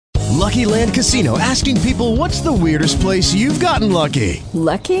Lucky Land Casino, asking people, what's the weirdest place you've gotten lucky?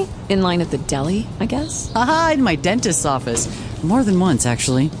 Lucky? In line at the deli, I guess? Aha, in my dentist's office. More than once,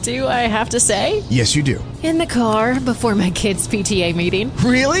 actually. Do I have to say? Yes, you do. In the car before my kids' PTA meeting.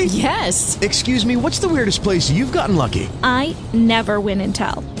 Really? Yes. Excuse me, what's the weirdest place you've gotten lucky? I never win and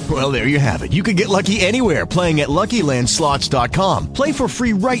tell. Well, there you have it. You can get lucky anywhere, playing at LuckyLandSlots.com. Play for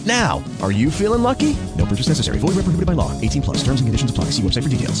free right now. Are you feeling lucky? No purchase necessary. Void where prohibited by law. 18 plus. Terms and conditions apply. See website for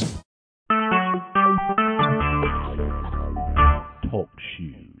details. Talk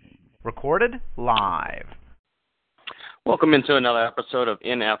shoes. Recorded live. Welcome into another episode of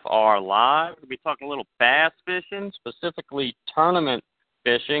NFR Live. We'll be talking a little bass fishing, specifically tournament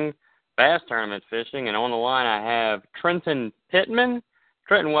fishing, bass tournament fishing. And on the line I have Trenton Pittman.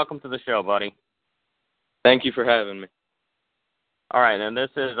 Trenton, welcome to the show, buddy. Thank you for having me. All right, and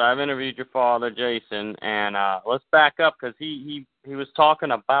I've interviewed your father, Jason, and let's back up because he was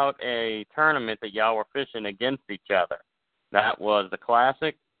talking about a tournament that y'all were fishing against each other. That was the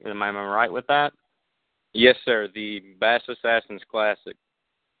Classic. Am I right with that? Yes, sir. The Bass Assassins Classic.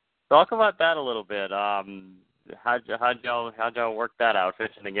 Talk about that a little bit. How'd y'all work that out,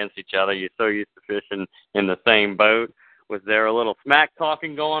 fishing against each other? You're so used to fishing in the same boat. Was there a little smack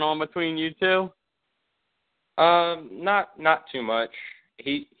talking going on between you two? Not too much.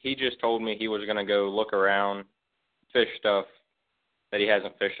 He just told me he was gonna go look around, fish stuff that he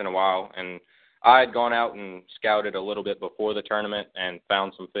hasn't fished in a while, and I had gone out and scouted a little bit before the tournament and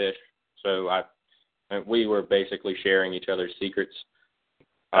found some fish. So we were basically sharing each other's secrets.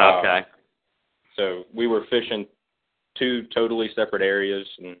 Okay. So we were fishing two totally separate areas,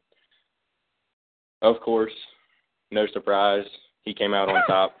 and of course, no surprise, he came out on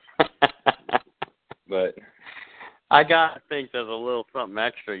top. But I gotta think there's a little something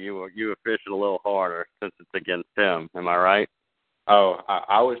extra. You were fishing a little harder since it's against him. Am I right? Oh,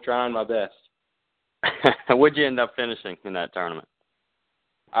 I was trying my best. What'd you end up finishing in that tournament?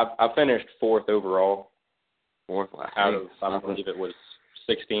 I finished fourth overall. Fourth out of, I believe it was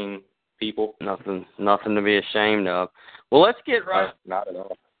 16 people. Nothing to be ashamed of. Well, let's get right. Not at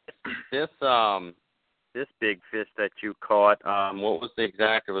all. This big fish that you caught. What was the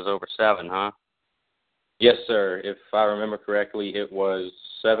exact? It was over 7, huh? Yes, sir. If I remember correctly, it was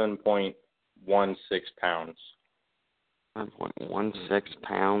 7.16 pounds. 7.16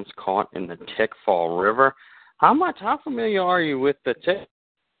 pounds caught in the Tickfaw River. How familiar are you with the Tick?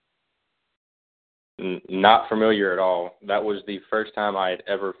 Not familiar at all. That was the first time I had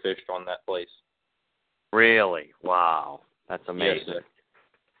ever fished on that place. Really? Wow. That's amazing. Yes,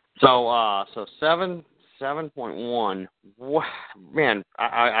 sir. So 7.1. Man,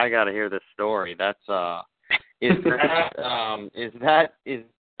 I got to hear this story. That's is that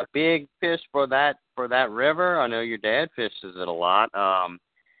a big fish for that river? I know your dad fishes it a lot.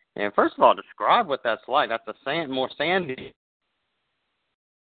 And first of all, describe what that's like. That's more sandy.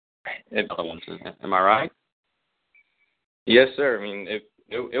 Am I right? Yes, sir. I mean,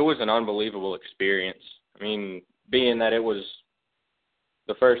 it was an unbelievable experience. I mean, being that it was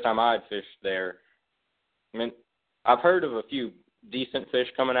the first time I had fished there. I mean, I've heard of a few decent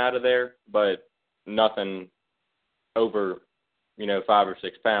fish coming out of there, but nothing over, 5 or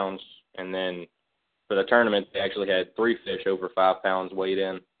 6 pounds. And then for the tournament, they actually had 3 fish over 5 pounds weighed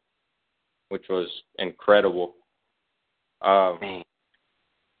in, which was incredible.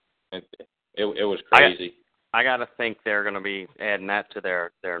 It was crazy. I got to think they're going to be adding that to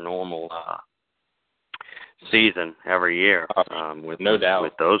their normal season every year. With no doubt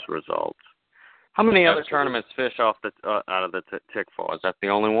with those results. How many Absolutely. other tournaments fish off out of the Tickfaw? Is that the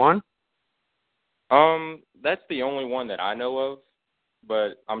only one? That's the only one that I know of,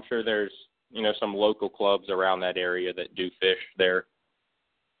 but I'm sure there's some local clubs around that area that do fish there.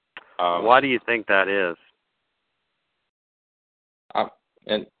 Why do you think that is?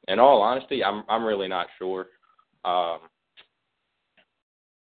 In all honesty, I'm really not sure.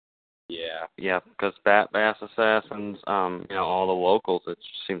 Yeah, because Bass Assassins, all the locals. It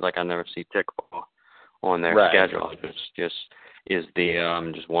seems like I never see Tickfaw on their schedule. It's just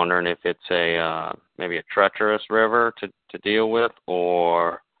I'm just wondering if it's maybe a treacherous river to deal with,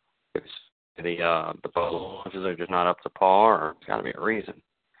 or if the boat launches are just not up to par, or it's got to be a reason.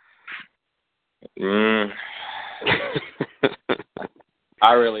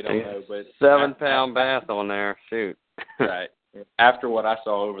 I really don't know, but 7-pound bass on there, shoot. Right. After what I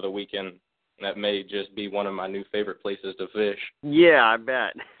saw over the weekend, that may just be one of my new favorite places to fish. Yeah, I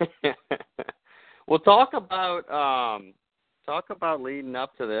bet. Well, talk about leading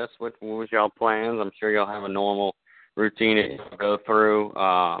up to this. What was y'all plans? I'm sure y'all have a normal routine that you go through.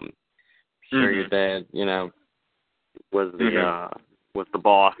 Sure, your dad, was the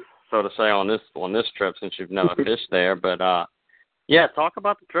boss, so to say, on this trip since you've never fished there. But yeah, talk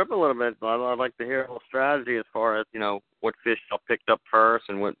about the trip a little bit. I'd like to hear a little strategy as far as what fish y'all picked up first,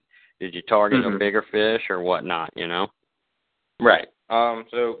 and what did you target a bigger fish or whatnot. Right.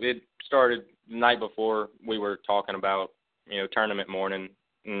 So it started the night before. We were talking about tournament morning,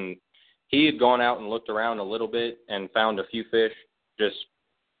 and he had gone out and looked around a little bit and found a few fish just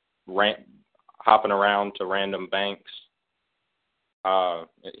hopping around to random banks.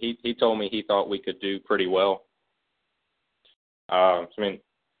 He told me he thought we could do pretty well.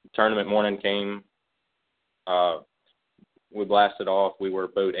 Tournament morning came. We blasted off. We were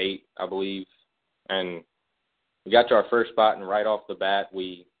boat 8, I believe, and we got to our first spot, and right off the bat,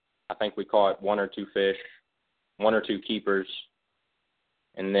 I think we caught 1 or 2 fish, 1 or 2 keepers,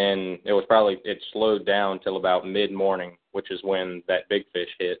 and then it slowed down till about mid-morning, which is when that big fish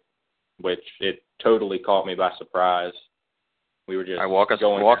hit, which it totally caught me by surprise. We were just walk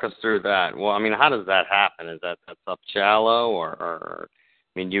us through that. Well, how does that happen? Is that's up shallow, or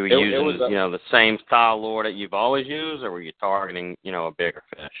you were using the same style lure that you've always used, or were you targeting a bigger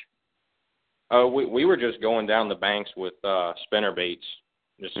fish? We were just going down the banks with spinner baits,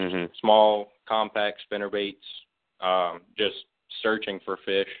 just small, compact spinner baits, just searching for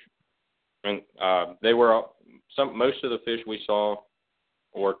fish. And most of the fish we saw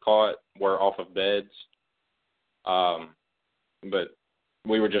or caught were off of beds. But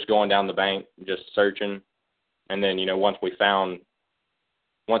we were just going down the bank, just searching, and then once we found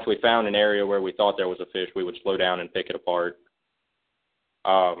an area where we thought there was a fish, we would slow down and pick it apart.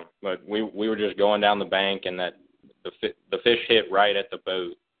 But we were just going down the bank, and the fish hit right at the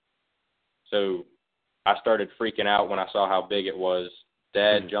boat. So I started freaking out when I saw how big it was.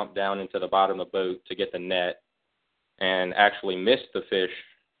 Dad jumped down into the bottom of the boat to get the net, and actually missed the fish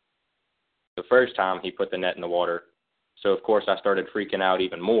the first time he put the net in the water. So, of course, I started freaking out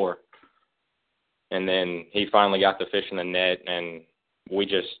even more. And then he finally got the fish in the net, and we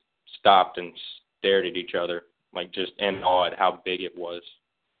just stopped and stared at each other, just in awe at how big it was.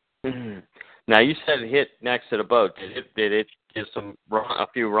 Mm-hmm. Now, you said it hit next to the boat. Did it give a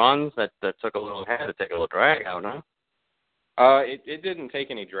few runs that took a little head to take a little drag out, huh? It didn't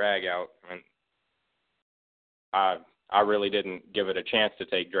take any drag out. I really didn't give it a chance to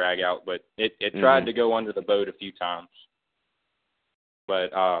take drag out, but it tried to go under the boat a few times.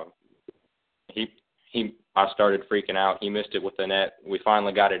 But I started freaking out. He missed it with the net. We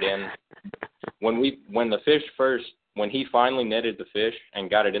finally got it in. When he finally netted the fish and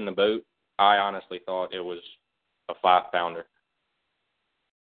got it in the boat, I honestly thought it was a 5-pounder.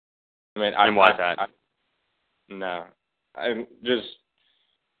 And why that? No, I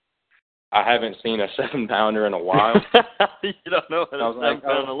haven't seen a 7-pounder in a while. You don't know what a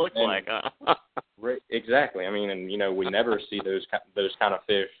 7-pounder looks like, huh? Right, exactly. We never see those kind of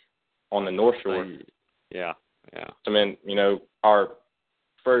fish on the North Shore. Yeah. Our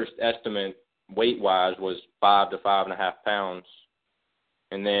first estimate weight-wise was 5 to 5.5 pounds,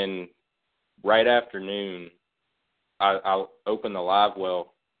 and then right after noon, I opened the live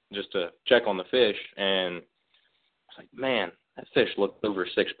well just to check on the fish, and I was like, man, that fish looked over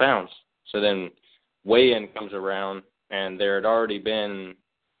 6 pounds. So then weigh-in comes around, and there had already been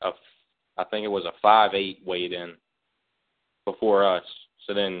I think it was a 5.8 weighed in before us.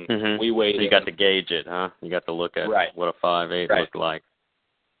 So then we weighed in. You got to gauge it, huh? You got to look at what a 5.8 looked like.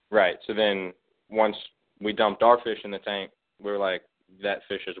 Right. So then once we dumped our fish in the tank, we were like, that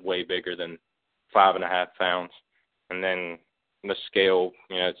fish is way bigger than 5.5 pounds. And then the scale,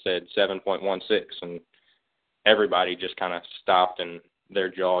 it said 7.16, and everybody just kind of stopped and their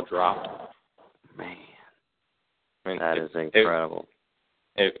jaw dropped. Man, that is incredible.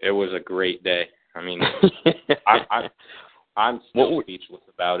 It was a great day. I'm still speechless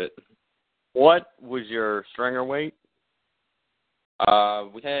about it. What was your stringer weight?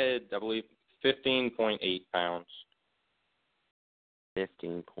 We had, I believe, 15.8 pounds.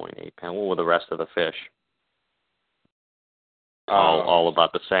 15.8 pounds. What were the rest of the fish? All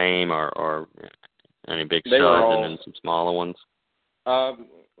about the same, or any big studs and then some smaller ones?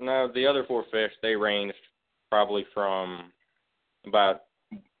 No, the other 4 fish, they ranged probably from about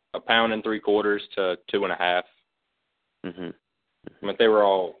 1.75 pounds to 2.5. But they were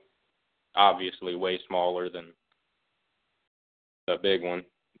all obviously way smaller than the big one.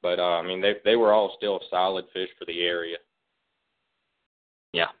 But they were all still solid fish for the area.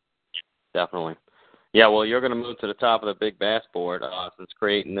 Yeah, definitely. Yeah, well, you're going to move to the top of the big bass board. Since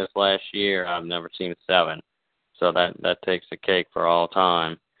creating this last year, I've never seen a 7. So that takes the cake for all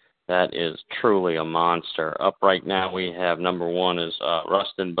time. That is truly a monster. Up right now, we have number 1 is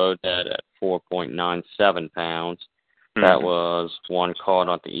Rustin Bodett at 4.97 pounds. That was one called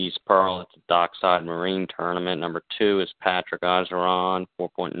at the East Pearl. It's a Dockside Marine Tournament. Number 2 is Patrick Ogeron,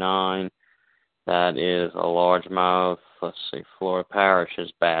 4.9. That is a largemouth. Let's see, Florida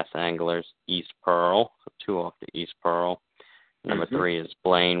Parish's Bass Anglers, East Pearl. So 2 off the East Pearl. Number 3 is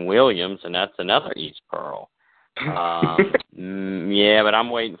Blaine Williams, and that's another East Pearl. Yeah, but I'm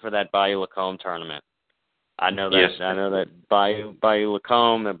waiting for that Bayou Lacombe tournament. I know that. Yes. I know that Bayou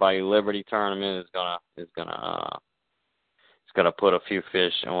Lacombe, the Bayou Liberty tournament is gonna put a few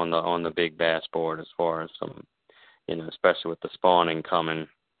fish on the big bass board as far as some, especially with the spawning coming.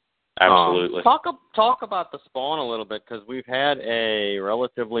 Absolutely. Talk about the spawn a little bit, because we've had a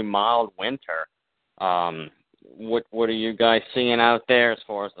relatively mild winter. What are you guys seeing out there as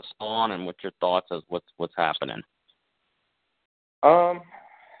far as the spawn, and what's your thoughts as what's happening? I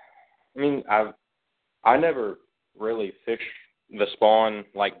mean, I never really fish the spawn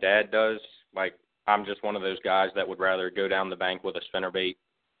like Dad does. Like, I'm just one of those guys that would rather go down the bank with a spinnerbait,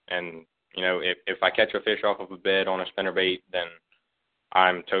 and if I catch a fish off of a bed on a spinnerbait, then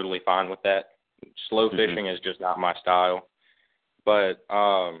I'm totally fine with that. Slow fishing is just not my style. But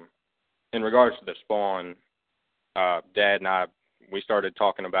in regards to the spawn, Dad and I, we started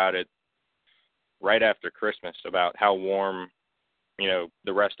talking about it right after Christmas, about how warm,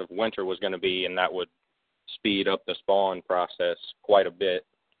 the rest of winter was going to be, and that would speed up the spawn process quite a bit.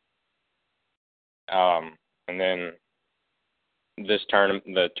 And then the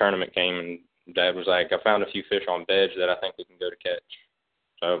tournament came, and Dad was like, I found a few fish on beds that I think we can go to catch.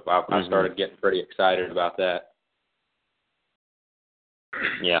 So I started getting pretty excited about that.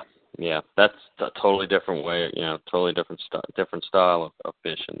 Yeah, that's a totally different way, totally different style of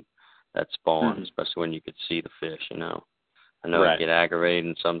fishing that spawn, especially when you could see the fish, I know right. You get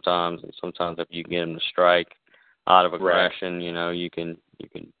aggravated sometimes, and sometimes if you get them to strike out of aggression, right. You can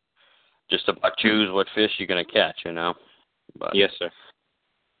just about choose what fish you're going to catch, But, yes, sir.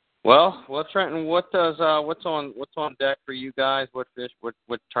 Well, Trenton, what's on deck for you guys? What fish?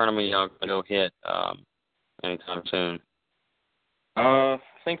 What tournament y'all gonna go hit anytime soon? I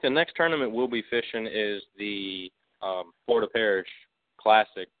think the next tournament we'll be fishing is the Florida Parish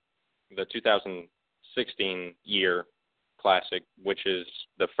Classic, the 2016 year Classic, which is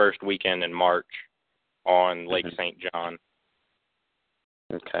the first weekend in March on Lake St. John.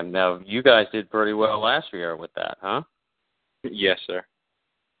 Okay. Now, you guys did pretty well last year with that, huh? Yes, sir.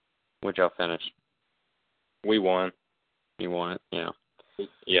 What'd y'all finish? We won. You won it, yeah.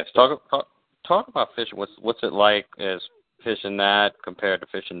 Yes. Talk about fishing. What's it like as fishing that compared to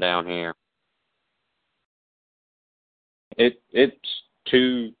fishing down here? It's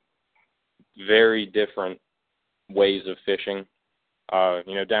two very different ways of fishing.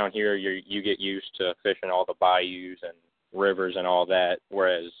 Down here you get used to fishing all the bayous and rivers and all that,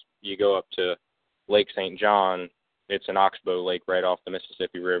 whereas you go up to Lake St. John, it's an oxbow lake right off the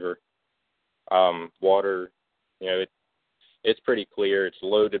Mississippi River. Water, it's pretty clear. It's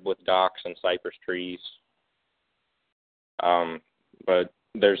loaded with docks and cypress trees. But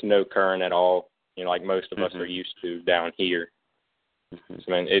there's no current at all, like most of us are used to down here. So,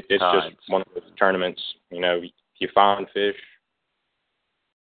 I mean, it's just one of those tournaments, if you find fish,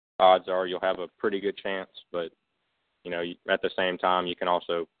 odds are you'll have a pretty good chance, but, at the same time, you can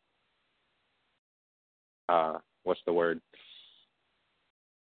also, what's the word?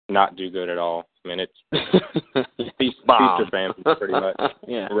 Not do good at all. I mean, it's feast or famine, pretty much.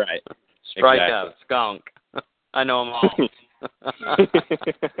 Yeah. Right. Strike out, skunk. I know them all.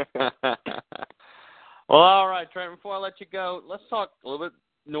 Well, all right, Trent, before I let you go, let's talk a little bit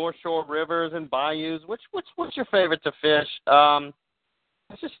North Shore rivers and bayous. What's your favorite to fish?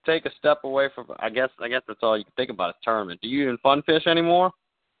 Let's just take a step away from, I guess that's all you can think about is tournament. Do you even fun fish anymore?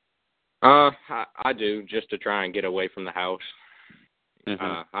 I do, just to try and get away from the house.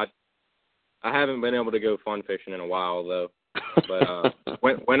 I haven't been able to go fun fishing in a while, though. But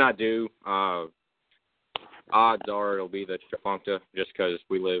when I do, odds are it'll be the Tchefuncte, just because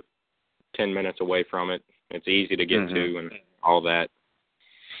we live 10 minutes away from it. It's easy to get to and all that.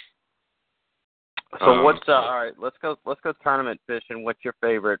 So all right, let's go tournament fishing. What's your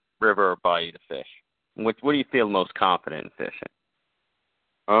favorite river or bayou to fish? What do you feel most confident in fishing?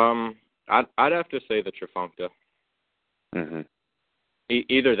 I'd have to say the Tchefuncte.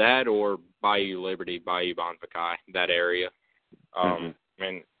 Either that or Bayou Liberty, Bayou Bonvakai, that area. I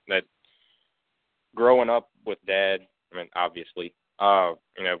mean, that growing up with Dad, I mean, obviously, I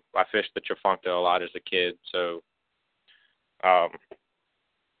fished the Tchefuncte a lot as a kid, so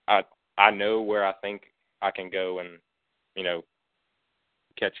I know where I think I can go and,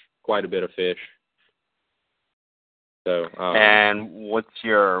 catch quite a bit of fish. So. And what's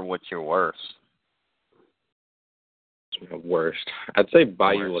your worst? Worst. I'd say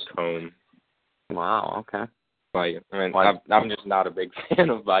Bayou Worst. Lacombe. Wow. Okay. Bayou. I mean, I'm just not a big fan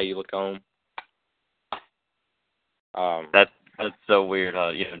of Bayou Lacombe. That's so weird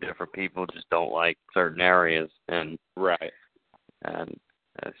how different people just don't like certain areas, and right. And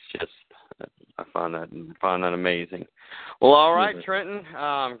it's just I find that amazing. Well, all right, Trenton.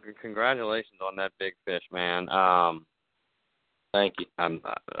 Congratulations on that big fish, man. Thank you. I'm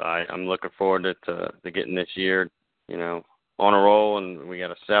looking forward to getting this year, on a roll, and we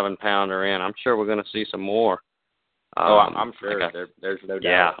got a 7-pounder in. I'm sure we're going to see some more. I'm sure. There's no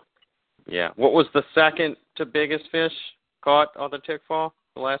doubt. Yeah. What was the second to biggest fish caught on the Tickfaw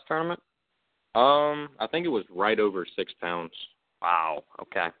the last tournament? I think it was right over 6 pounds. Wow.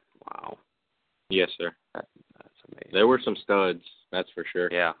 Okay. Wow. Yes, sir. That's amazing. There were some studs, that's for sure.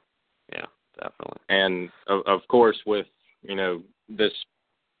 Yeah, definitely. And of course, with this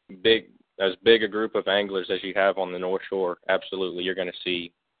as big a group of anglers as you have on the North Shore, absolutely, you're going to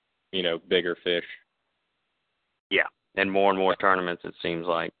see, bigger fish. Yeah, and more tournaments. It seems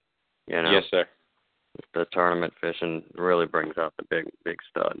like, Yes, sir. The tournament fishing really brings out the big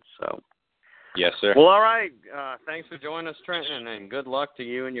studs. So. Yes, sir. Well, all right. Thanks for joining us, Trenton, and good luck to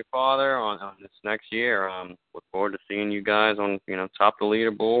you and your father on this next year. Look forward to seeing you guys on top of the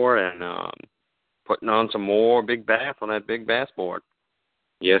leaderboard and putting on some more big bass on that big bass board.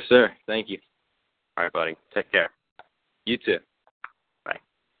 Yes, sir. Thank you. All right, buddy. Take care. You too. Bye.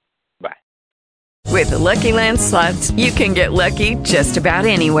 Bye. With the Lucky Land Slots, you can get lucky just about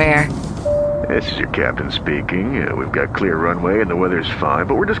anywhere. This is your captain speaking. We've got clear runway and the weather's fine,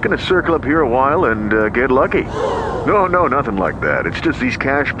 but we're just going to circle up here a while and get lucky. No, nothing like that. It's just these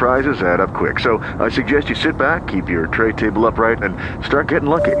cash prizes add up quick. So I suggest you sit back, keep your tray table upright, and start getting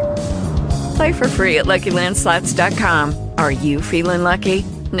lucky. Play for free at LuckyLandSlots.com. Are you feeling lucky?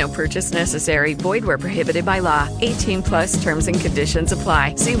 No purchase necessary. Void where prohibited by law. 18+ terms and conditions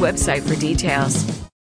apply. See website for details.